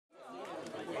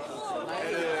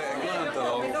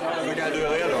Okej, du är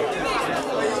redo.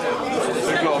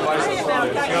 Du är klar,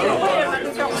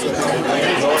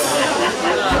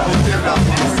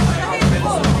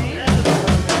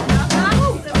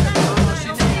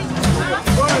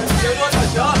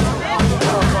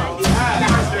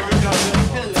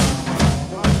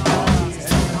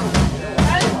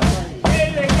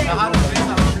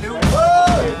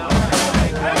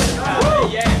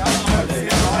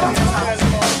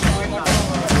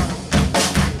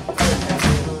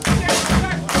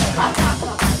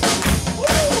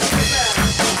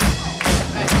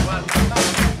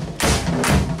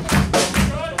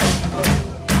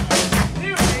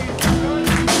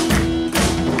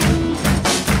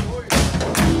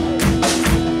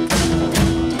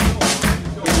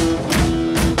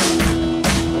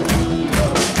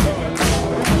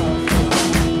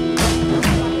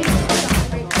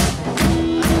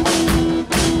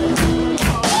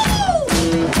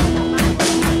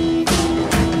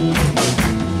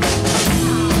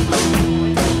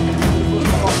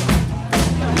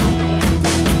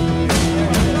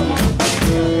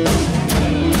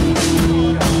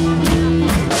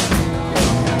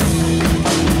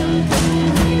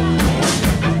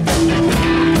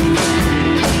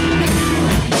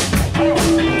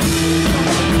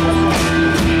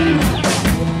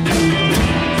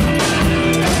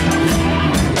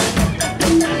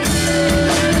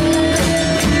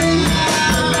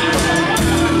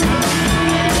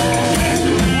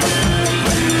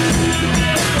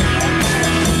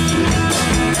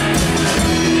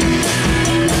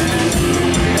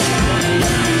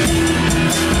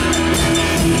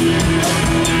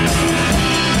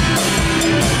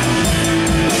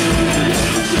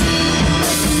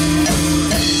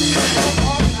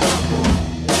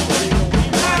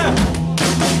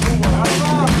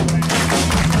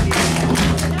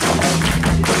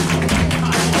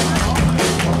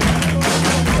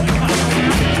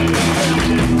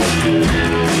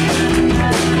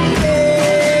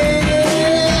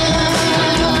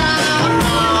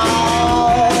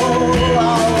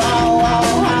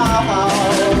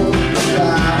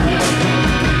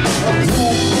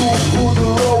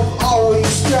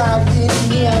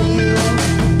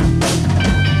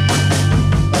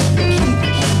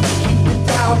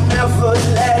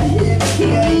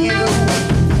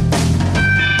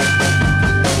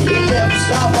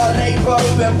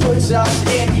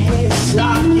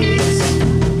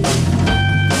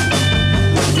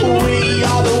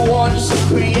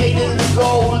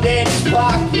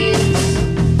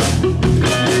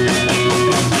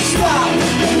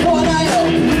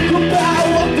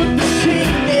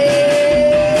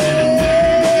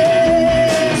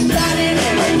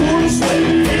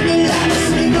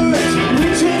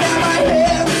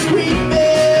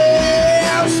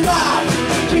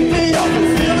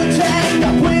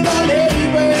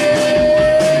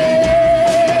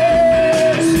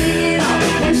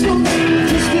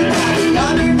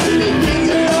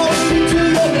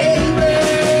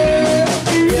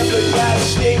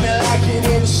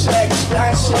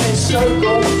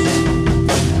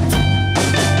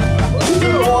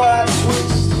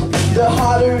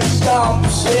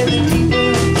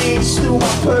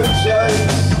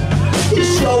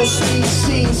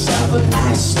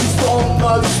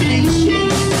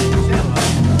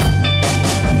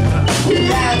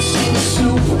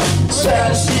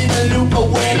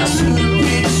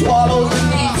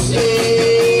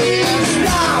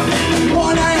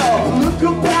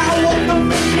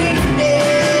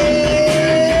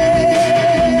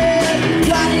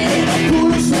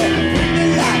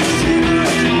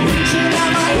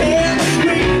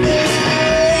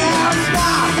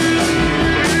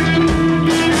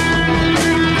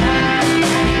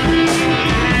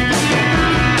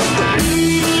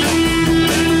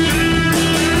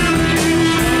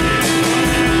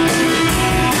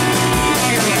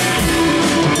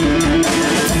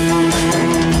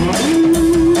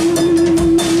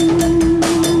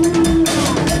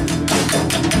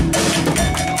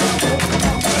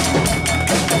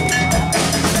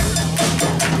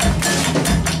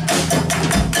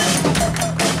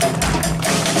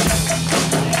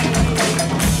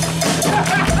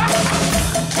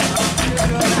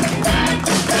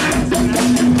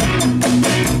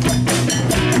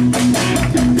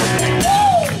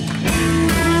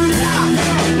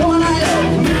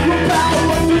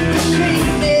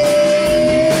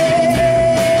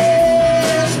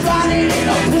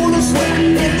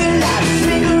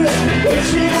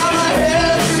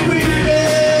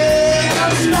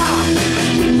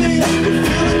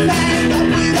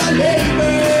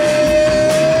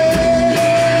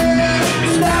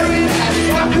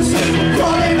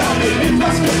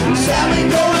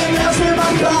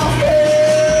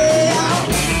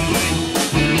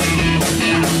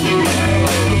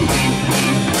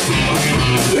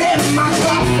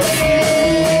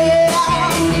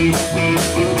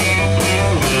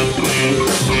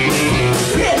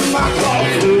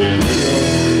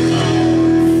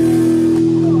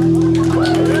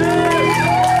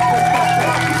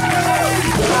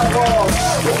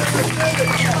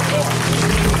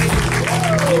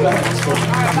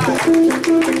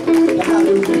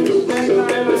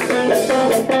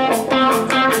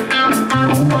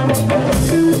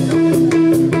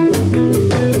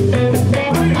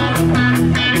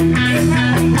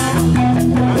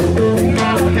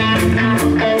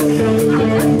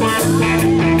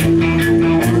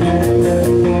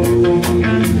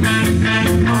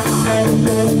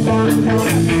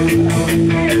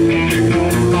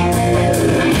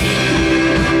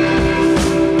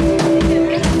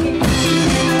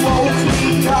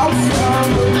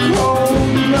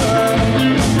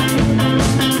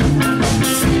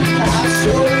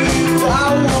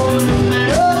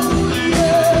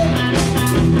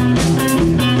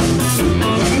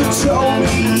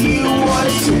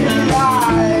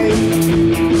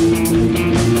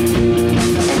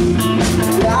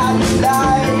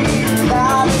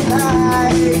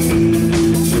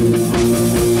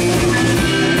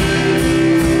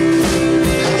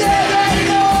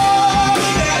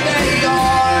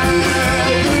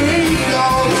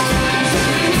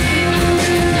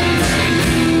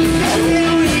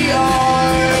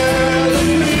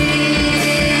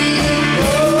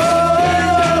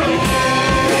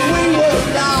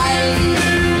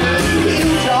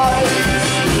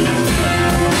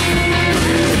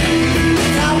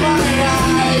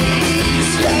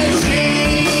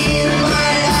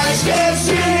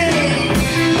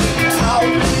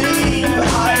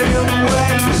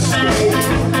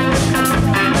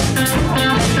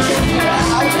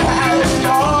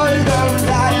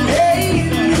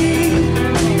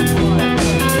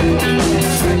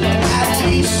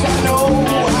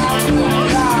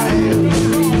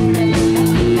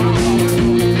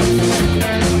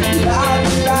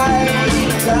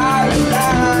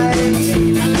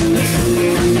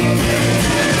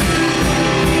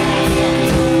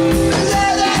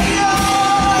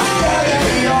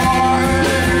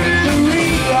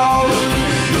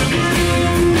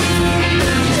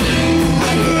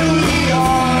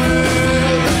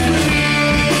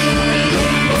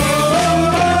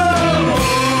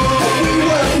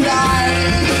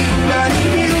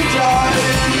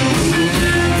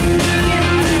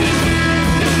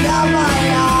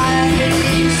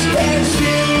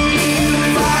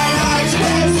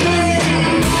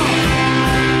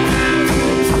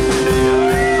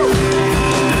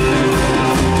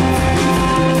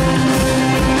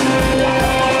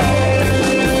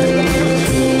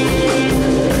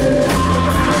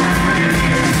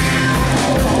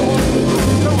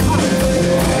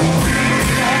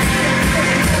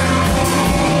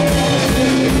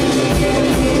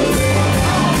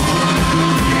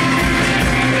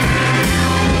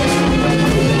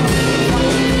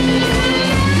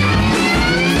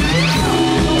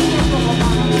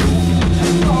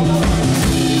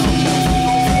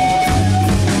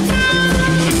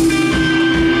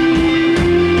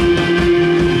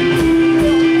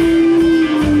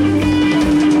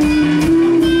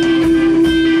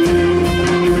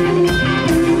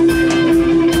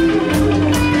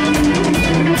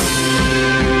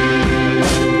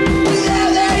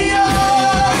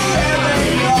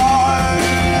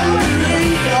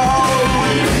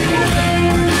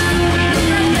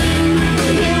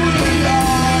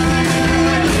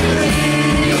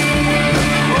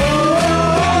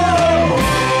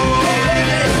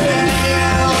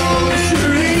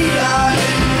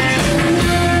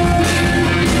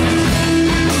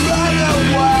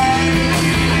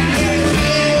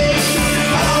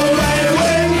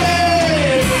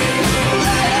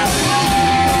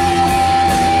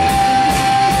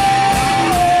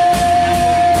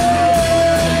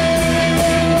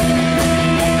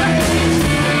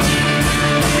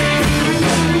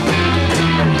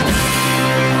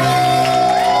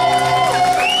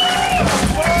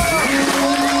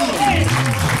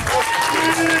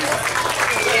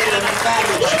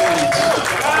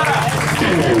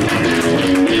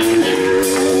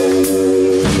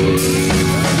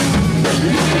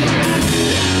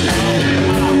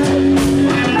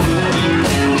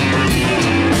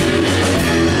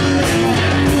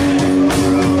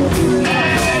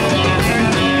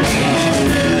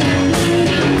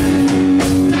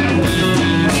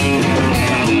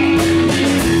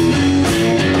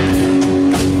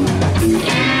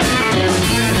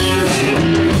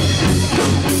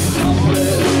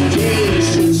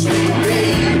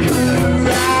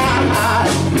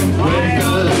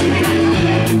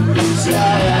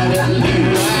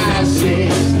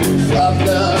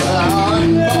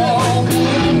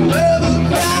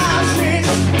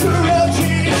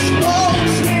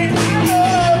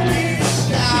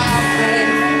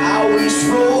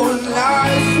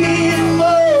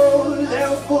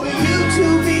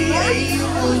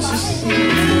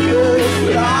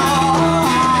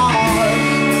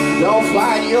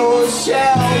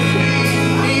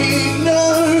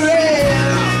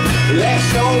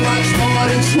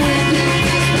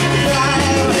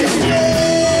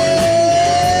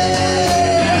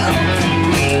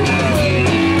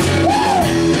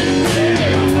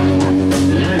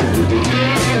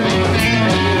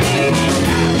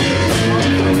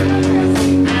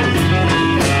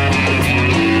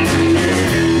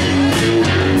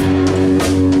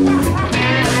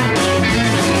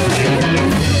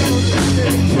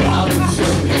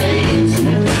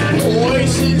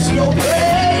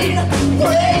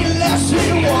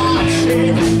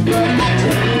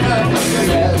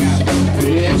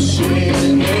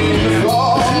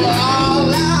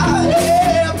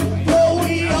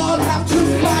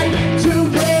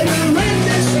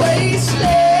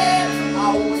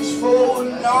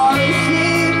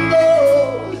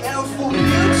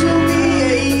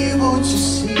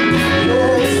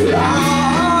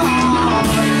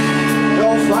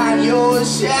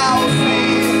 yourself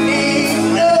in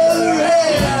ignorance.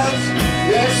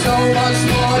 There's so much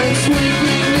more than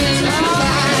sweeping this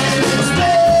mindless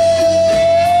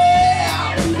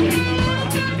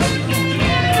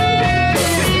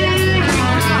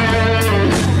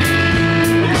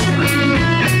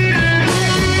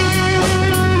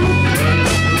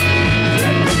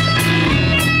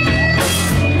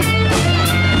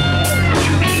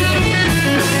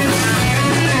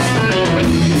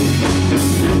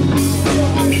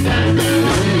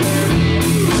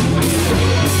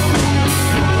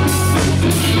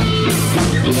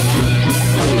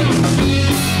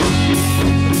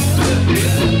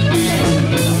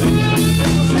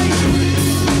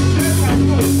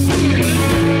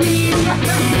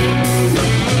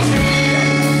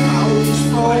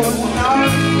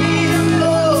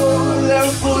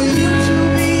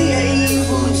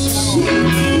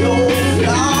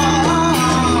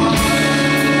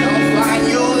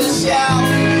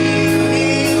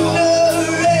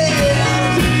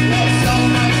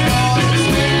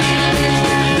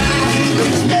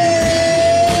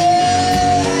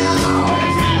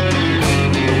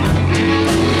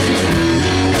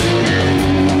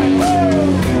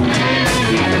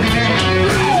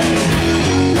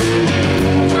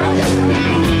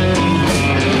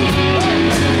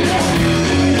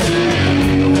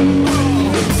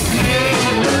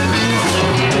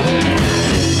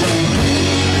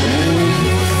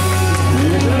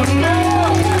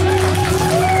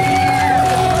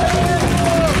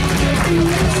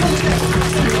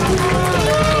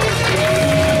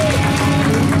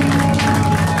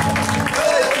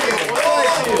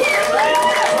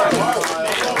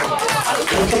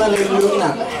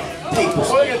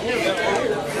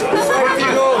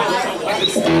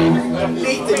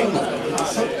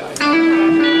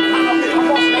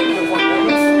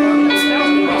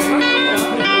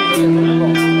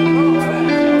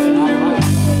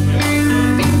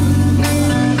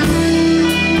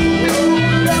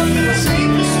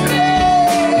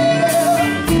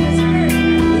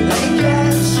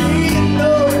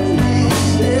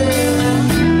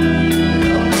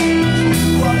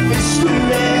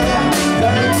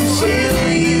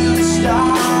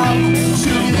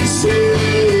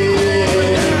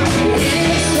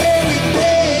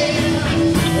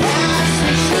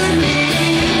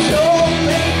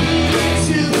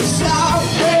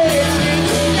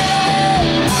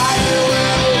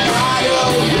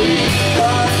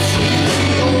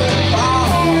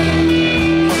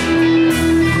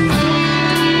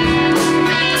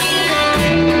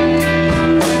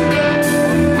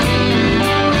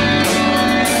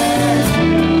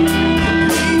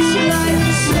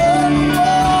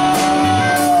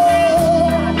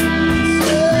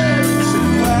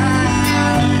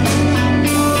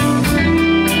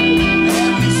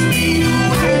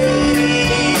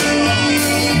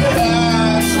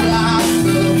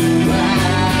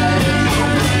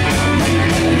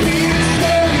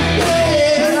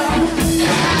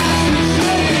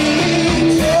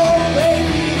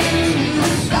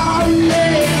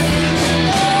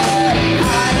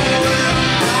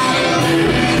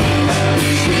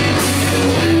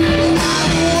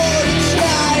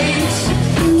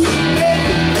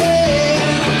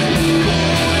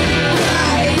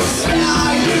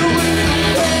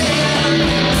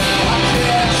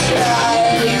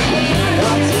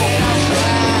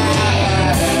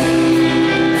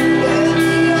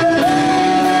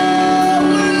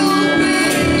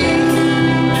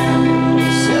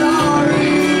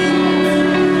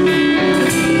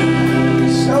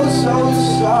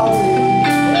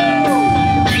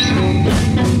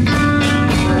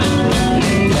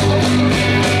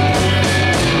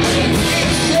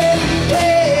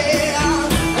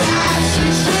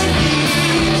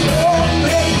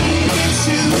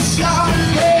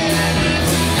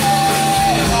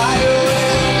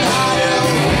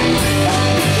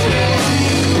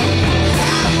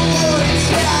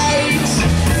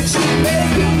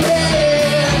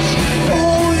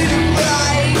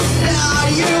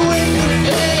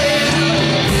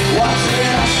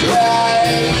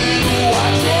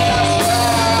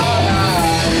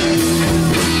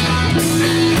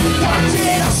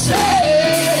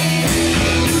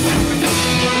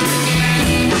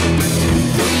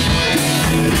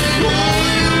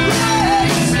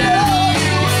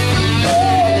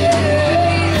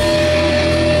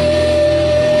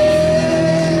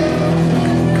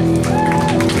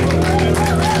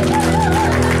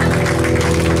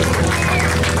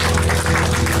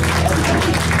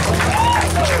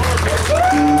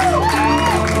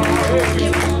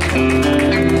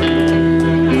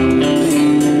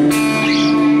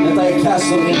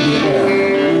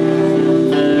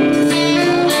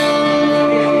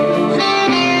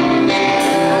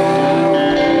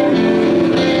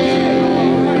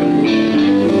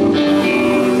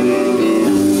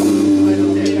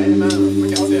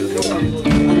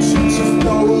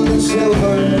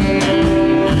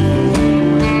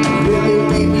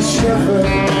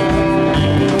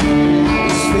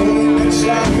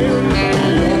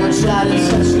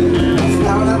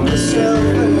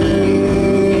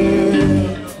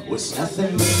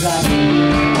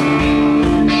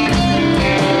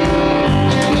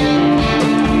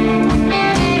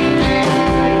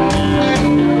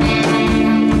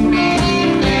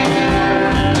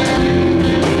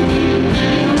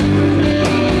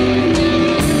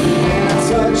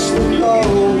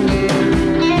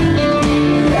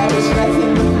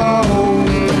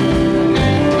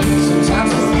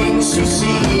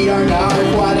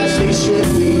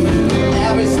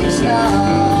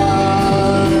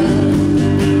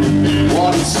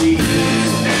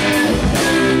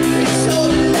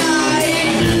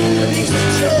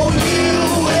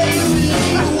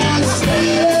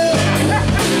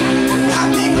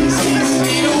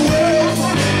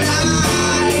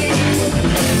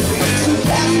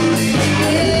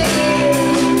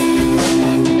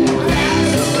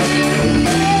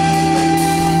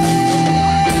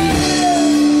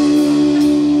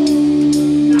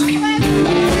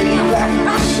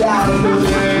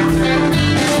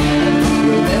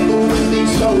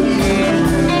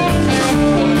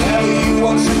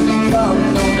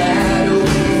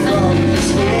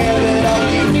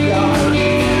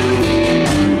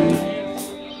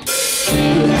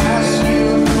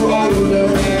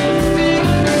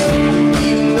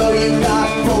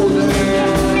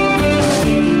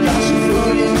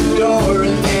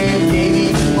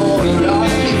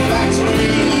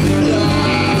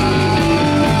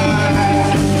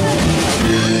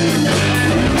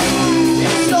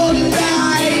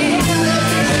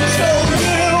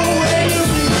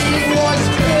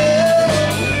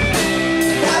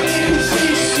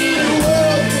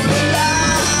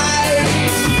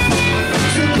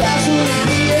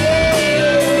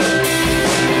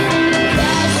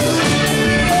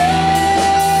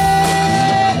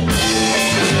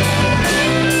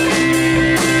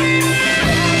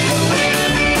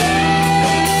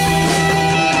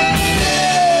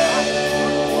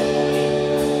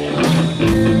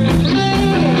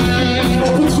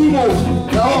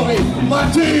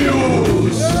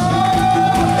Matteus!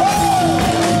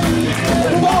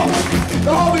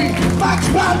 Då har vi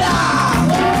Maxpanna!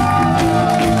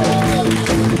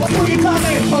 Och på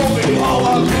gitarren har vi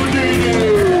Harald Voodoo!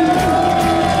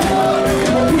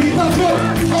 Och på gitarren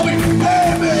har vi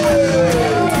Emil!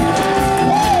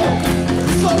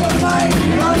 Sång med mig,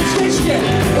 Jaeschke,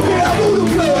 och vi är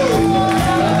Voodoo!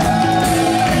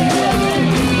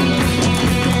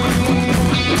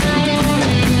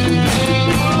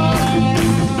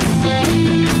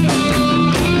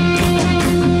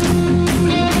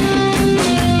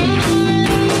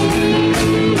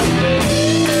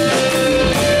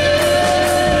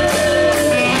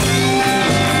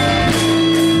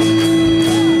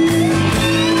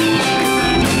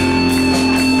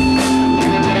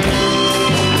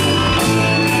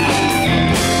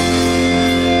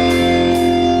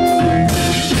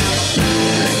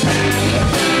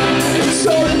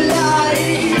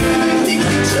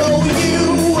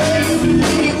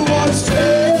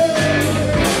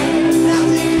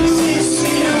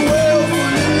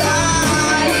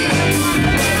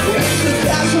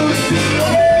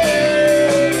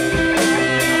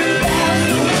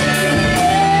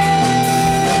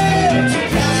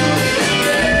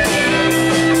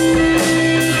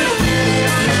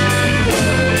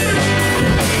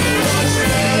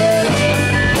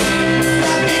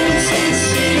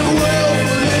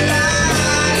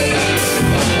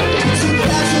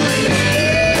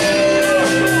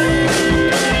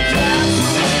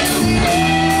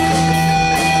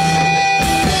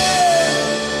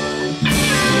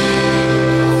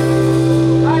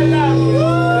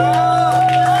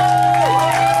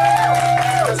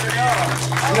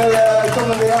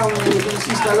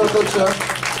 Också.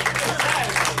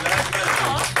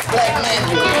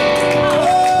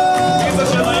 Vissa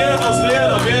känner igen oss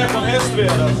redan, vi är från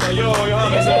Hästveda. Jag och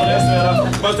Johannes är från Hästveda.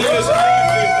 Matteus är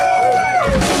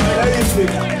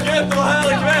nyinflyttad. Gött att vara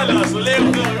här ikväll alltså,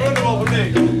 lever för en underbar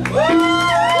publik.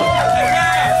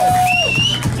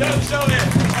 Gött, kör vi!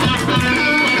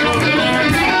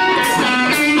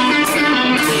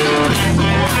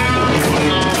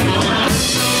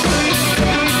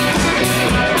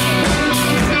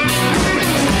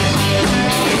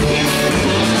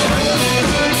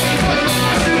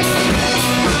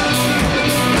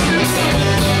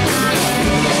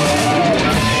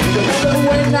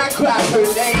 When I cried her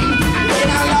name, when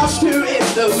I lost her in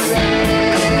the rain,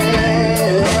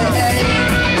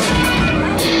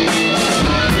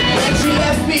 when she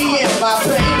left me in my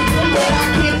pain, but I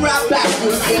came right back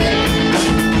again.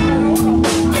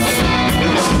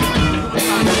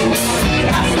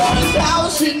 I bought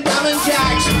 1,000 diamond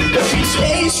jacks, but she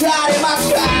stays right in my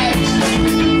tracks.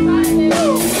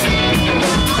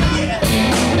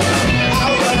 I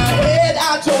run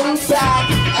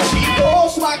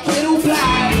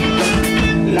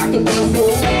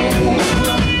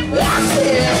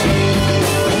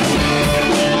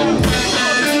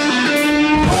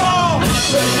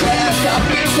stop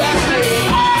me exactly,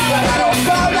 but I don't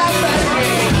fall like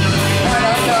battery. And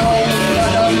I know,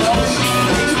 she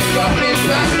makes me up me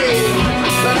exactly,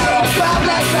 but I don't fall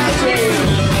like battery.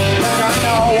 And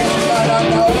I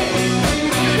know.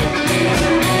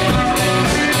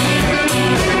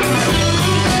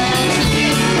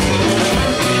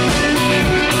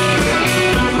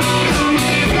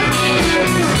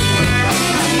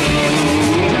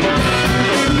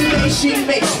 She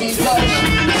makes me blush,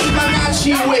 in my night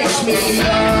she wakes me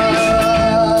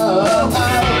up.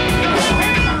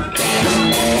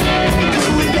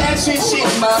 Doing dances in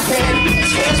my head,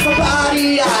 scares my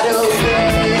body out of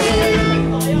bed.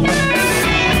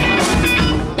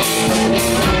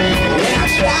 And I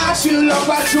try to lock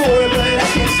my door, but I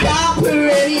can't stop her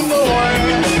anymore.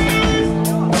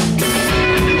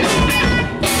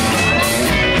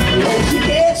 Oh, she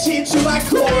gets into my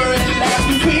core and lets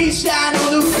me face down on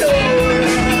the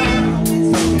floor.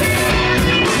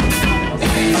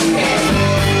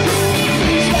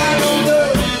 Down on the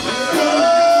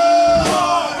floor.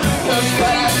 Cause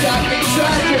when I stop me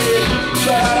tragic,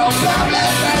 but I don't stop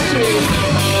that magic.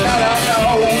 And I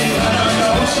know,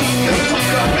 she makes me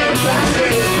come in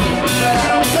plastic, but I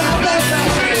don't stop that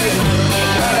magic.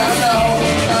 And I know.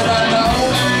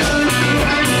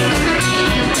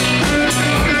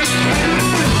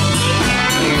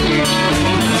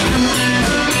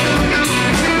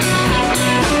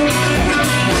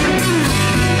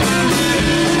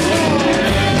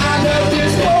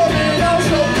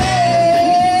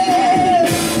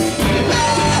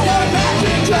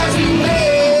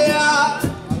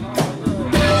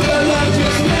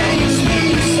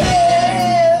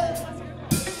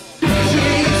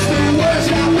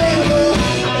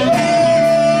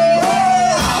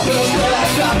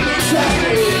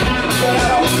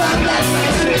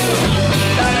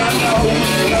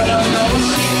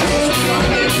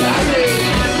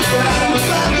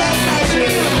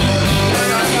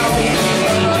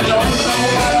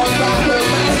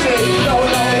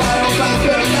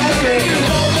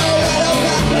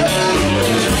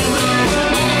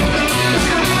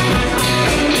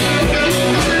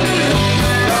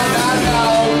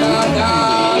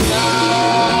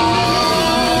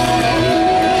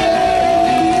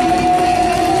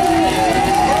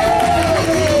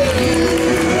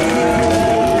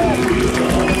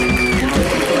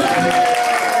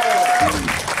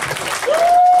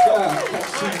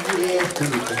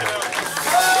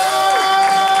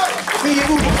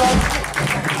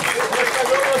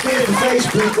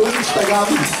 Facebook och Instagram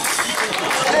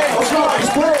och snart på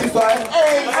Spotify.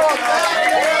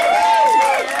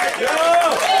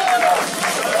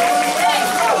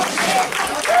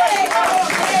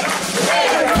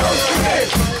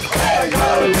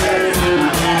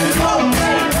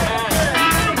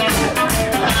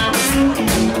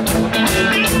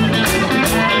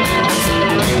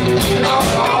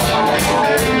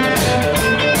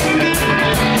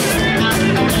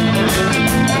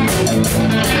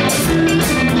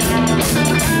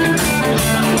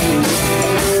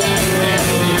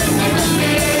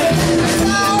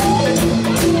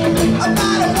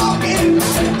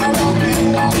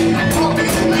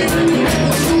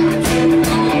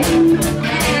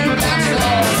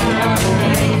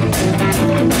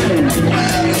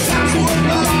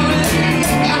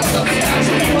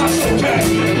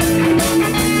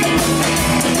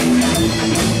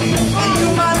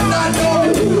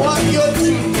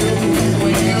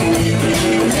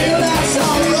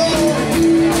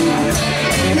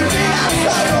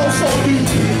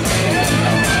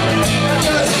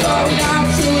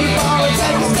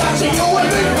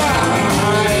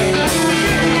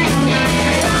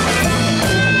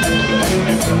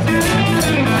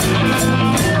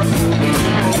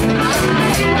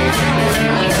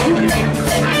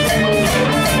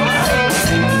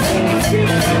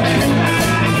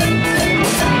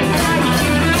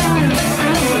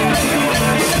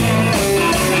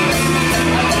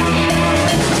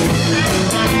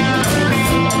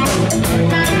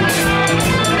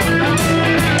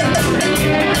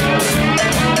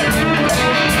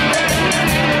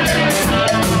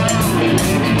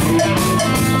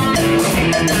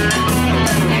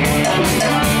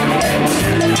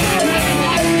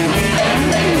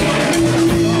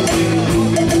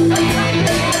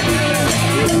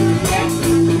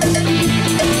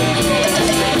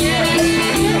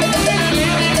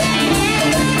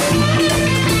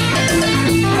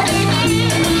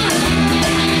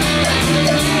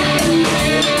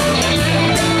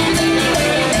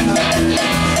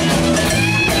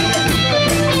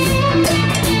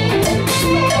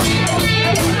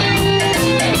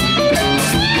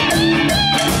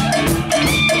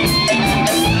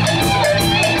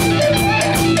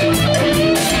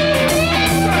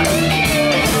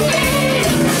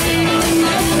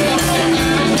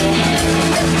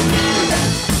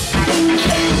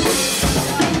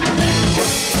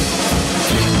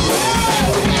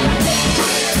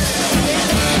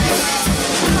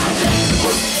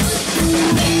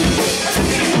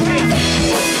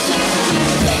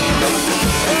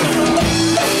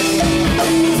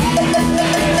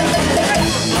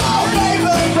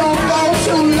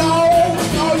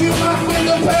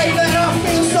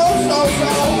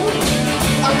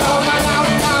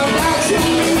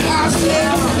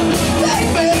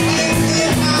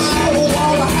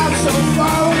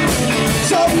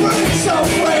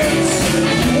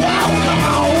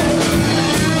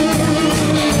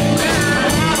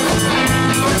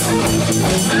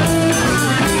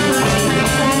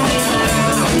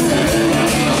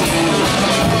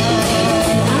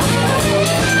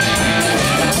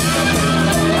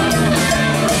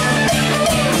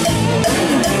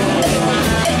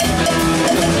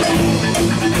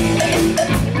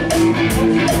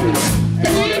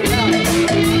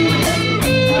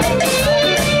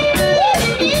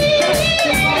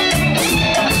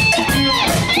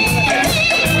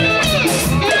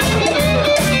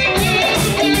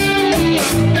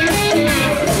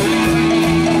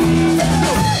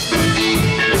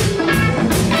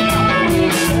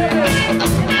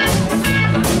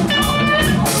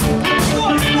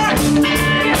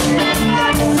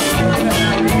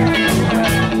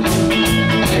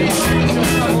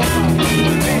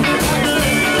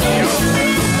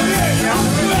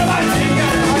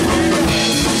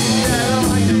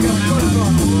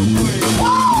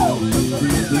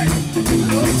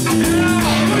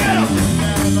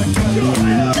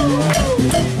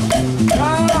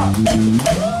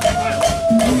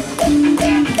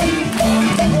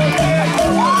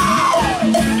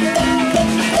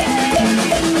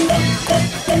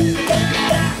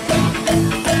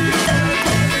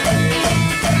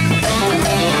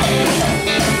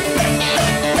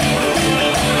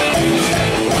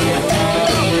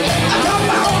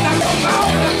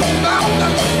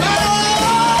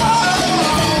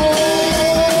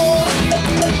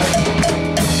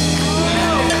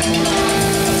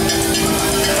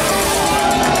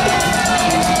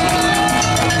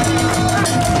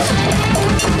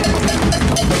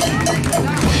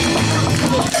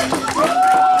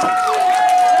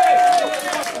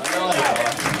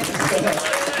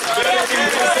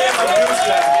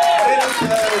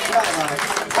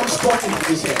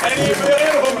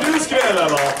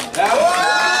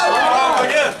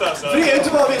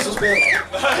 som spelar.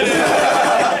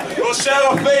 Och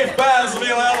kära Faith Band som vi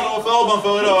har äran att vara förband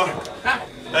för idag.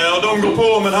 De går på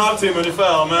om en halvtimme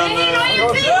ungefär, men...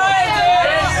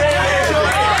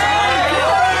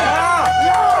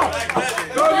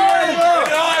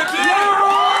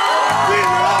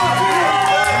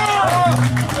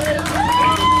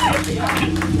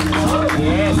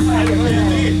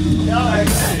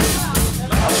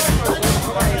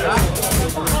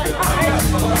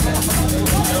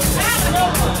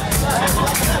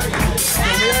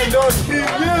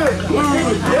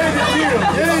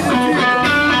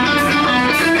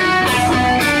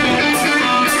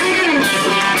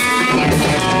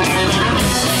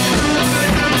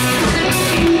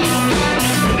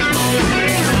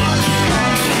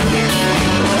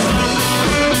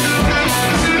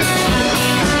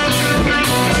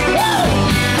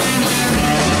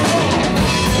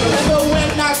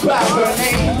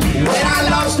 When I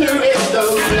lost her in the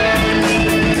rain,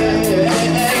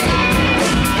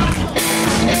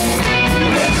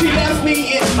 when she left me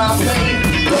in my pain,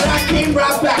 but I came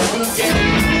right back again.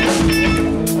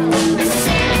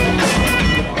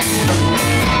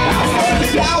 I found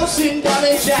a house in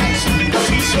Diamond Jacks, but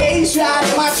she stays right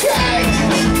in my tracks.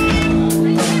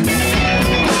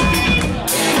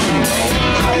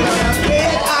 I run a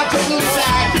bed, I took a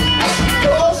back, and she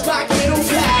goes like little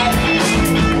black.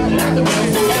 Like the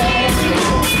wind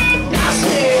I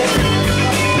said,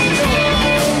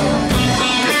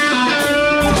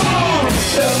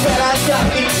 the fella got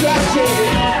me tragic,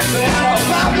 but I don't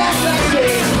pop like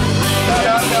magic. But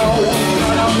I know,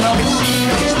 she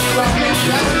makes me rock me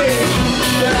tragic,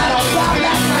 but I don't pop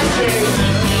like magic.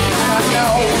 I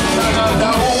know.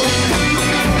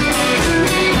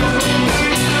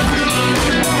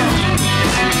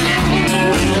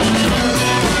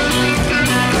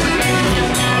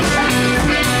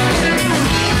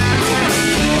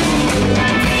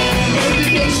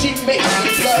 She makes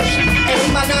me blush, and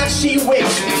my night she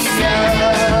wakes me up.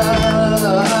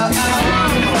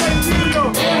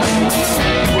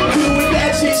 Doing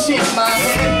dances in my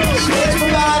head, sweats my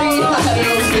body out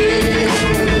of bed.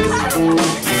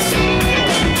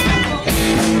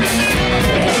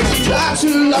 And she tries to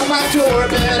lock my door,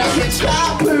 but I can't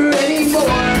stop her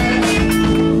anymore.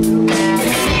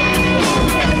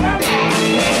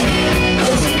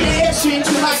 She dances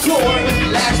into my core,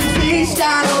 like she face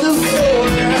down on the floor.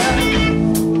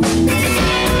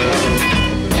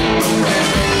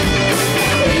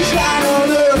 Face down on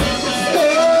the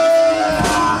floor.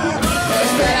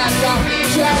 And I got me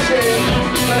tragic,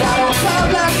 but I don't pop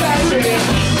like magic.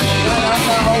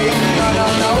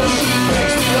 No, she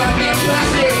makes me like me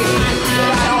plastic,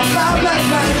 but I don't pop like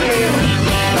magic.